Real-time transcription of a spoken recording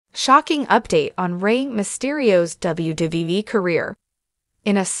Shocking update on Rey Mysterio's WWE career.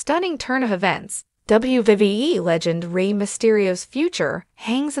 In a stunning turn of events, WWE legend Rey Mysterio's future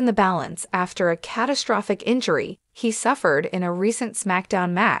hangs in the balance after a catastrophic injury he suffered in a recent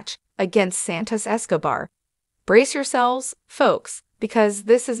SmackDown match against Santos Escobar. Brace yourselves, folks, because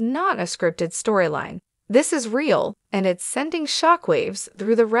this is not a scripted storyline. This is real, and it's sending shockwaves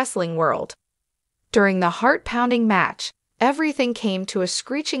through the wrestling world. During the heart-pounding match, everything came to a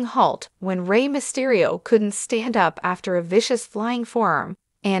screeching halt when Rey Mysterio couldn't stand up after a vicious flying forearm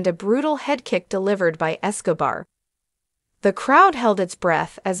and a brutal head kick delivered by Escobar. The crowd held its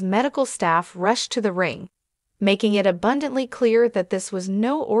breath as medical staff rushed to the ring, making it abundantly clear that this was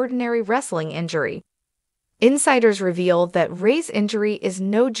no ordinary wrestling injury. Insiders reveal that Rey's injury is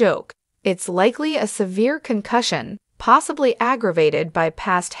no joke. It's likely a severe concussion, possibly aggravated by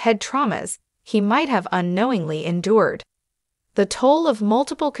past head traumas he might have unknowingly endured. The toll of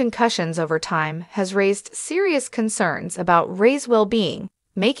multiple concussions over time has raised serious concerns about Rey's well-being,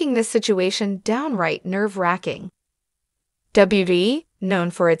 making this situation downright nerve-wracking. WWE,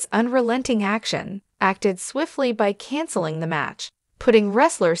 known for its unrelenting action, acted swiftly by canceling the match, putting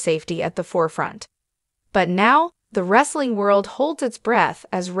wrestler safety at the forefront. But now, the wrestling world holds its breath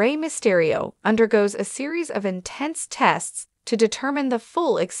as Rey Mysterio undergoes a series of intense tests to determine the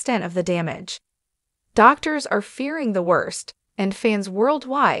full extent of the damage. Doctors are fearing the worst, and fans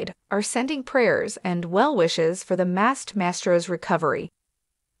worldwide are sending prayers and well wishes for the masked maestro's recovery.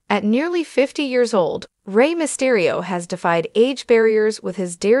 At nearly 50 years old, Rey Mysterio has defied age barriers with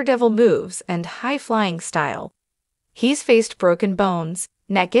his daredevil moves and high-flying style. He's faced broken bones,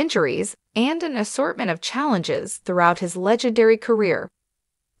 neck injuries, and an assortment of challenges throughout his legendary career.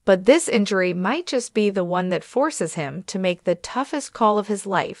 But this injury might just be the one that forces him to make the toughest call of his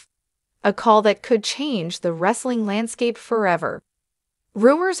life, a call that could change the wrestling landscape forever.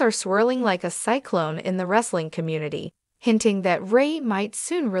 Rumors are swirling like a cyclone in the wrestling community, hinting that Rey might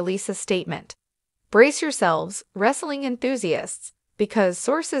soon release a statement. Brace yourselves, wrestling enthusiasts, because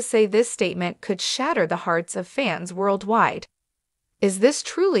sources say this statement could shatter the hearts of fans worldwide. Is this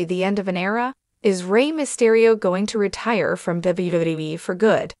truly the end of an era? Is Rey Mysterio going to retire from WWE for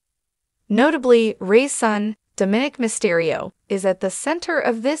good? Notably, Rey's son, Dominik Mysterio, is at the center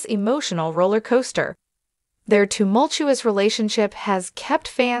of this emotional roller coaster. Their tumultuous relationship has kept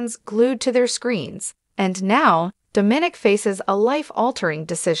fans glued to their screens, and now Dominik faces a life-altering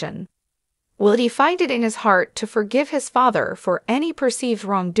decision. Will he find it in his heart to forgive his father for any perceived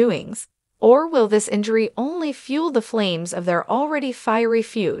wrongdoings, or will this injury only fuel the flames of their already fiery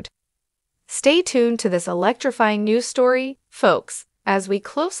feud? Stay tuned to this electrifying news story, folks, as we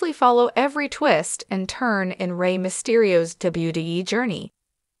closely follow every twist and turn in Rey Mysterio's WWE journey.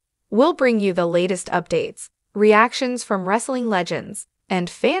 We'll bring you the latest updates, reactions from wrestling legends, and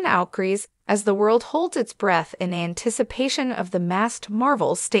fan outcries as the world holds its breath in anticipation of the masked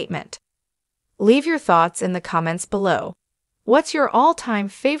Marvel's statement. Leave your thoughts in the comments below. What's your all-time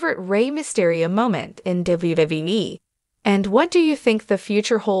favorite Rey Mysterio moment in WWE? And what do you think the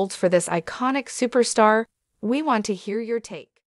future holds for this iconic superstar? We want to hear your take.